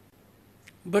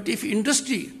 But if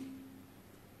industry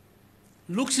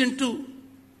looks into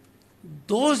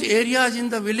those areas in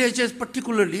the villages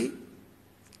particularly,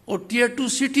 or tier 2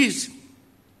 cities,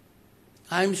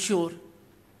 I am sure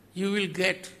you will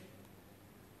get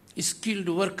skilled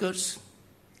workers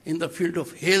in the field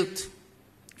of health,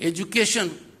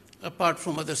 education, apart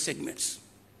from other segments.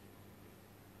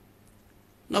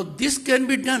 Now this can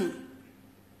be done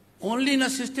only in a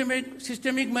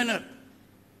systemic manner.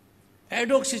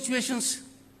 Ad hoc situations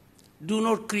do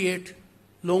not create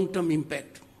long-term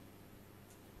impact.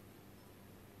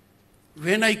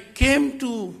 When I came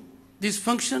to this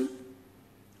function,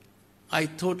 I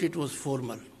thought it was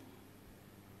formal.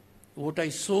 What I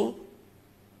saw,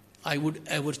 I would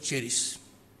ever cherish.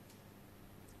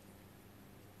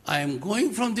 I am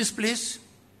going from this place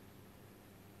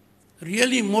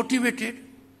really motivated,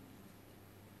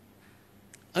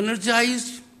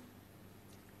 energized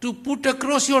to put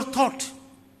across your thought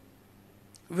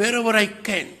wherever I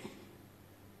can.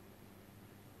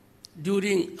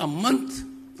 During a month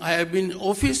I have been in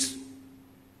office,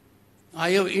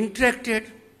 I have interacted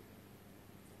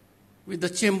with the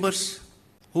chambers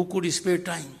who could spare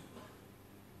time.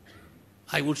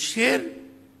 I would share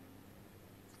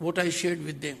what I shared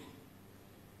with them.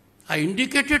 I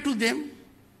indicated to them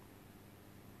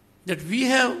that we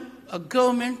have a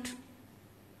government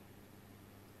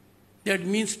that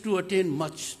means to attain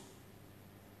much.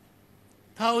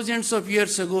 Thousands of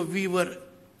years ago, we were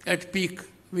at peak.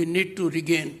 We need to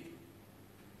regain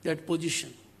that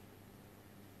position.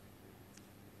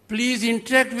 Please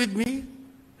interact with me.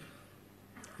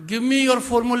 Give me your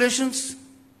formulations.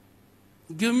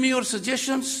 Give me your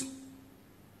suggestions.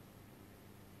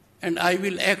 And I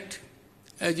will act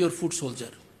as your foot soldier.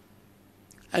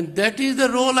 And that is the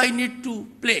role I need to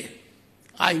play.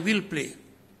 I will play.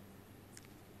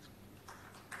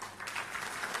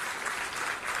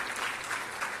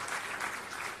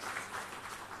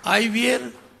 I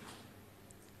wear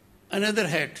another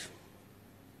hat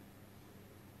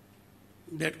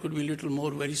that could be a little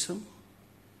more worrisome,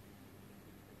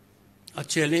 a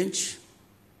challenge,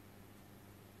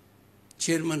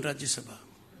 Chairman Rajya Sabha.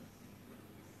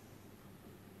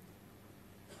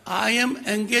 I am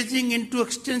engaging into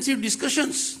extensive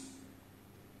discussions.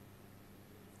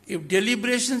 If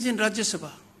deliberations in Rajya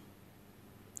Sabha,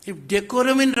 if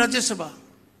decorum in Rajya Sabha,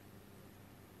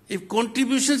 if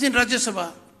contributions in Rajya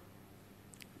Sabha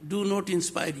do not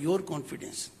inspire your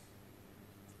confidence,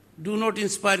 do not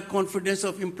inspire confidence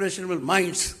of impressionable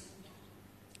minds,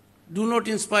 do not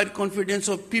inspire confidence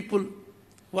of people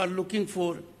who are looking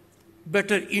for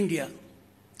better India,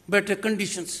 better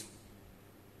conditions,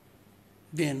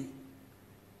 then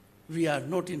we are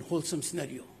not in wholesome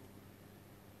scenario.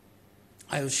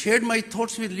 I have shared my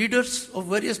thoughts with leaders of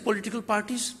various political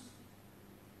parties,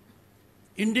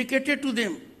 indicated to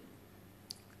them,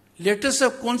 let us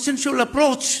have consensual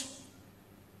approach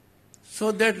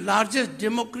so that largest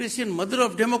democracy and mother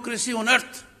of democracy on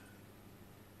earth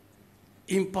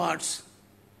imparts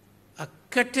a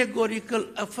categorical,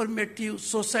 affirmative,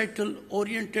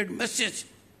 societal-oriented message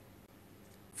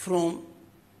from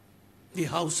the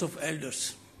House of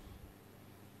Elders.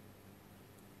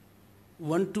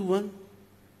 One to one,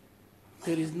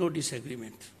 there is no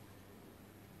disagreement.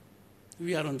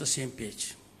 We are on the same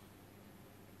page.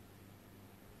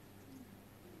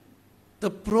 The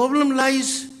problem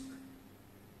lies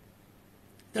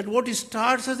that what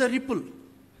starts as a ripple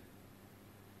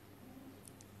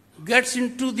gets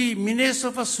into the menace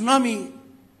of a tsunami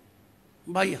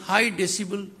by high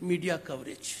decibel media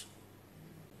coverage.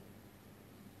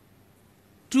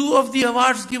 Two of the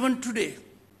awards given today,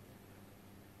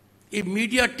 if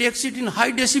media takes it in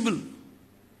high decibel,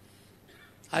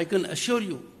 I can assure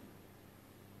you,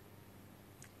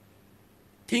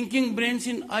 thinking brains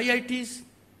in IITs,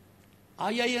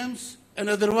 IIMs, and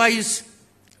otherwise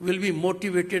will be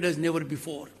motivated as never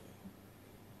before.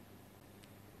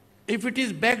 If it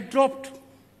is backdropped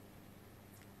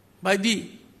by the,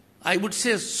 I would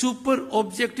say, super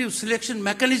objective selection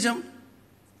mechanism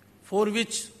for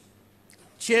which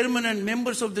chairman and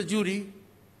members of the jury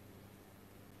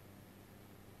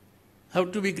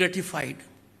have to be gratified,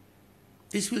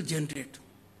 this will generate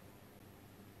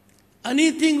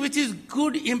anything which is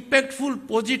good, impactful,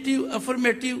 positive,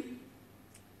 affirmative,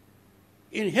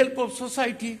 in help of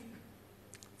society,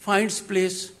 finds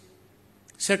place,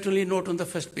 certainly not on the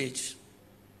first page.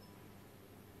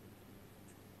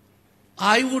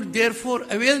 I would therefore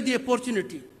avail the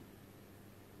opportunity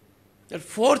that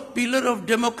fourth pillar of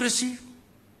democracy,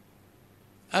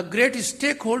 a great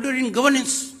stakeholder in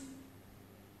governance,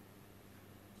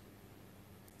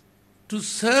 to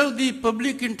serve the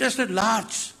public interest at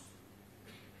large,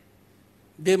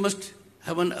 they must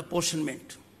have an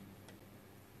apportionment,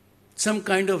 some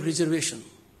kind of reservation,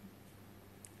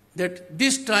 that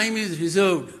this time is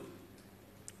reserved,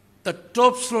 the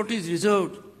top slot is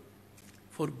reserved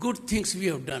for good things we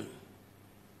have done,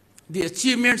 the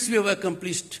achievements we have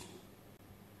accomplished.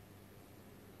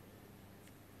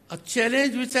 A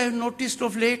challenge which I have noticed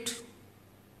of late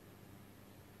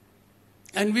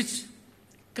and which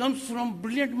comes from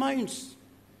brilliant minds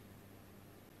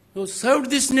who served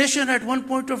this nation at one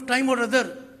point of time or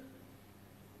other.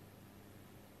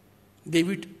 They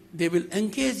will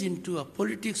engage into a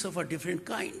politics of a different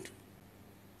kind.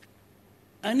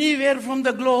 Anywhere from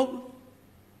the globe,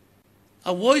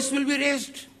 a voice will be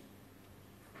raised.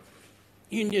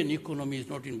 Indian economy is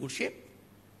not in good shape.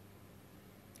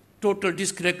 Total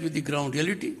disconnect with the ground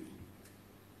reality.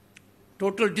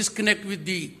 Total disconnect with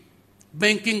the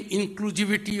banking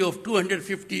inclusivity of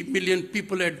 250 million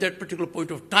people at that particular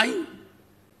point of time.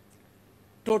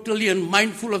 Totally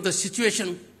unmindful of the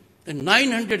situation. The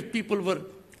 900 people were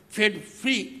fed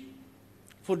free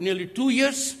for nearly 2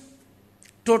 years,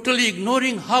 totally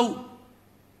ignoring how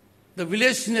the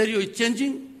village scenario is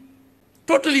changing,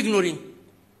 totally ignoring.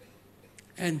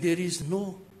 And there is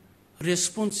no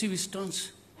responsive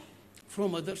stance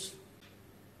from others.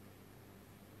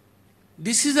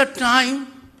 This is a time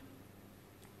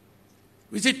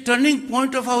which is a turning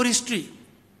point of our history.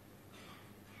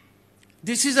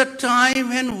 This is a time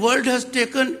when the world has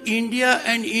taken India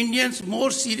and Indians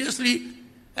more seriously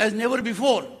as never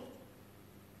before.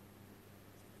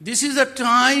 This is a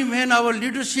time when our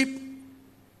leadership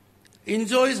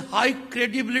enjoys high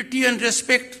credibility and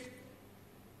respect.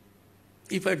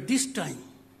 If at this time,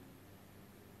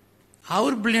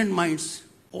 our brilliant minds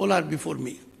all are before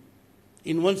me,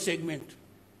 in one segment,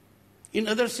 in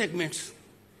other segments,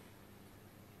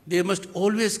 they must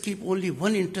always keep only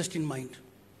one interest in mind.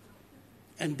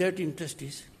 And that interest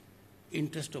is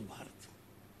interest of Bharat.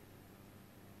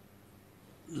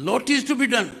 Lot is to be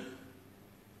done.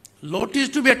 Lot is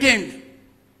to be attained.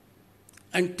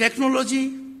 And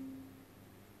technology,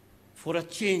 for a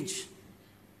change,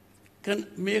 can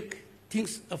make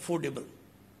things affordable.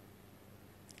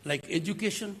 Like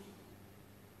education,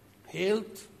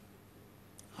 health,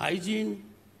 hygiene.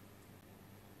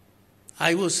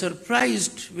 I was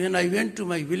surprised when I went to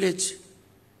my village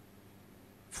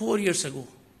 4 years ago,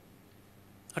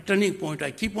 a turning point.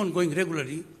 I keep on going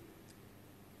regularly.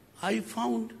 I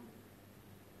found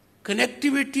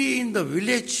connectivity in the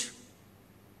village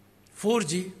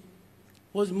 4G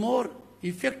was more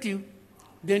effective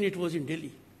than it was in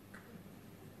Delhi.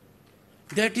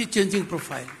 That is changing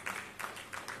profile.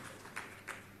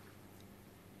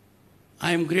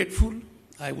 I am grateful.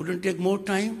 I wouldn't take more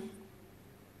time,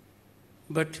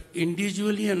 but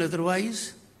individually and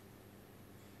otherwise,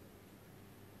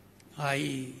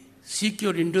 I seek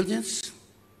your indulgence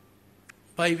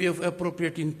by way of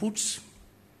appropriate inputs,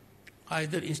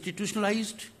 either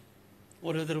institutionalized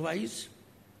or otherwise,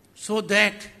 so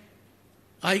that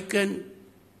I can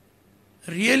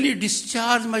really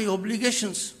discharge my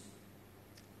obligations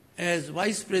as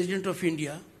Vice President of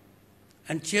India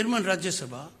and Chairman Rajya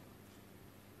Sabha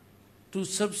to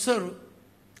subserve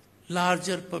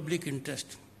larger public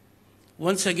interest.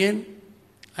 Once again,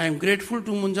 I am grateful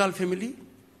to Munjal family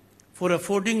for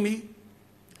affording me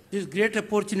this great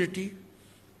opportunity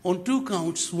on two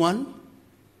counts. One,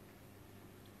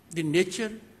 the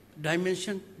nature,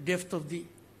 dimension, depth of the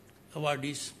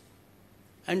awardees.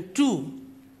 And two,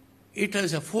 it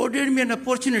has afforded me an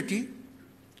opportunity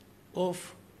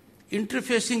of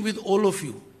interfacing with all of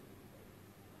you.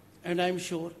 And I'm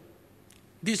sure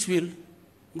this will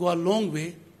go a long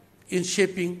way in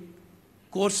shaping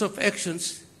course of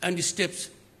actions and steps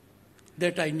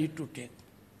that I need to take.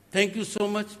 Thank you so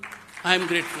much. I am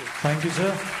grateful. Thank you,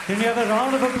 sir. Can we have a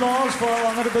round of applause for our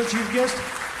Honorable Chief Guest?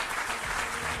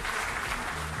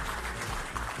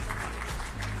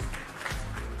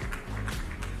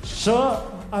 Sir,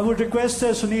 I would request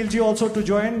Sunil ji also to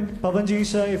join. Pavan ji,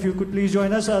 sir, if you could please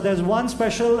join us. There's one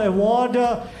special award.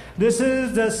 This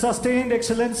is the Sustained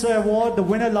Excellence Award. The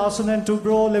winner, Larsen &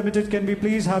 Toubro Limited. Can we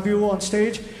please have you on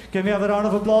stage? Can we have a round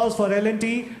of applause for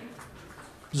L&T?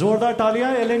 Zordar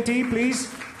Talia, L&T,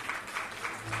 please.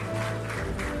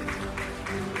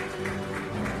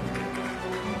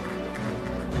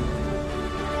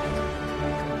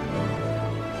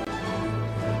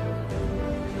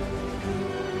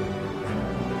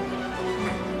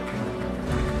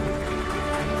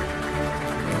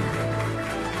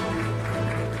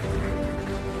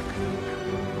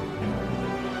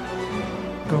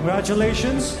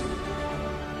 Congratulations.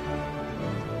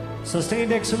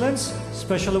 Sustained Excellence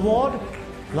Special Award,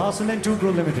 Larsen &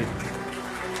 Toubro Limited.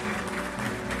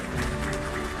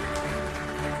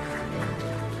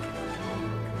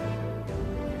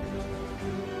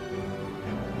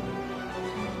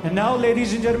 And now,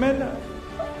 ladies and gentlemen,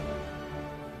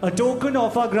 a token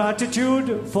of our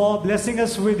gratitude for blessing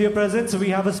us with your presence, we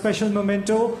have a special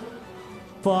memento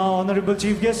for our Honorable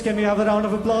Chief Guest. Can we have a round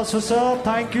of applause for sir?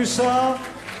 Thank you, sir,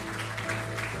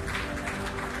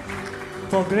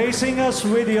 for gracing us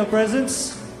with your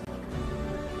presence.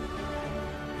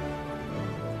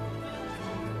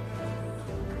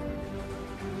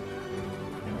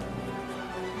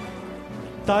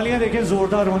 तालियां देखें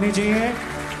जोरदार होनी चाहिए.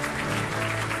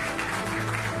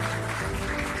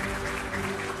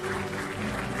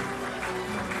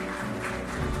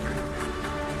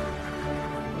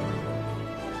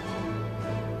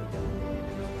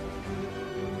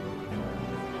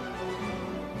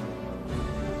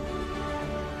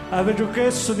 I would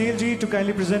request Sunil ji to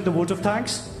kindly present the vote of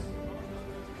thanks.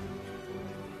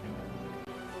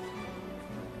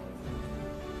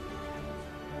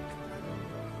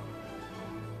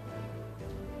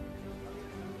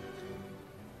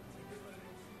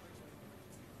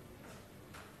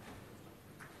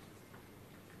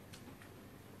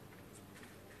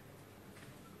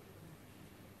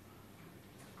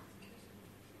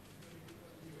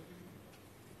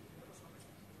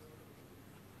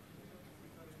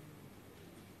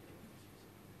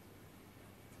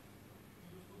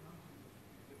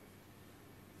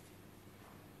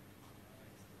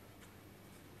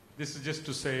 This is just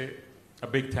to say a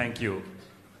big thank you.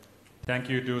 Thank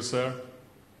you to sir.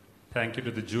 Thank you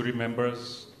to the jury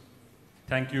members.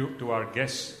 Thank you to our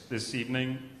guests this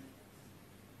evening.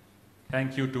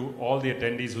 Thank you to all the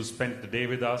attendees who spent the day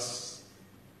with us.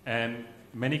 And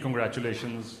many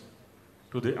congratulations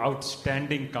to the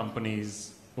outstanding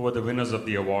companies who were the winners of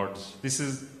the awards. This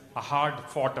is a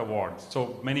hard-fought award.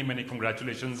 So many, many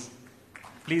congratulations.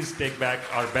 Please take back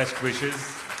our best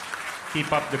wishes.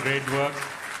 Keep up the great work.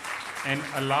 And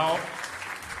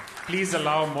please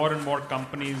allow more and more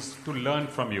companies to learn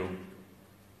from you.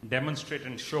 Demonstrate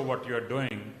and show what you are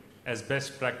doing as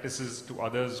best practices to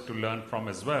others to learn from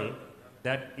as well.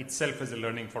 That itself is a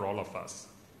learning for all of us.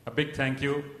 A big thank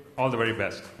you. All the very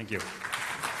best. Thank you.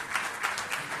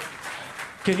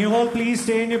 Can you all please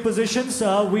stay in your positions?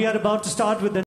 We are about to start with the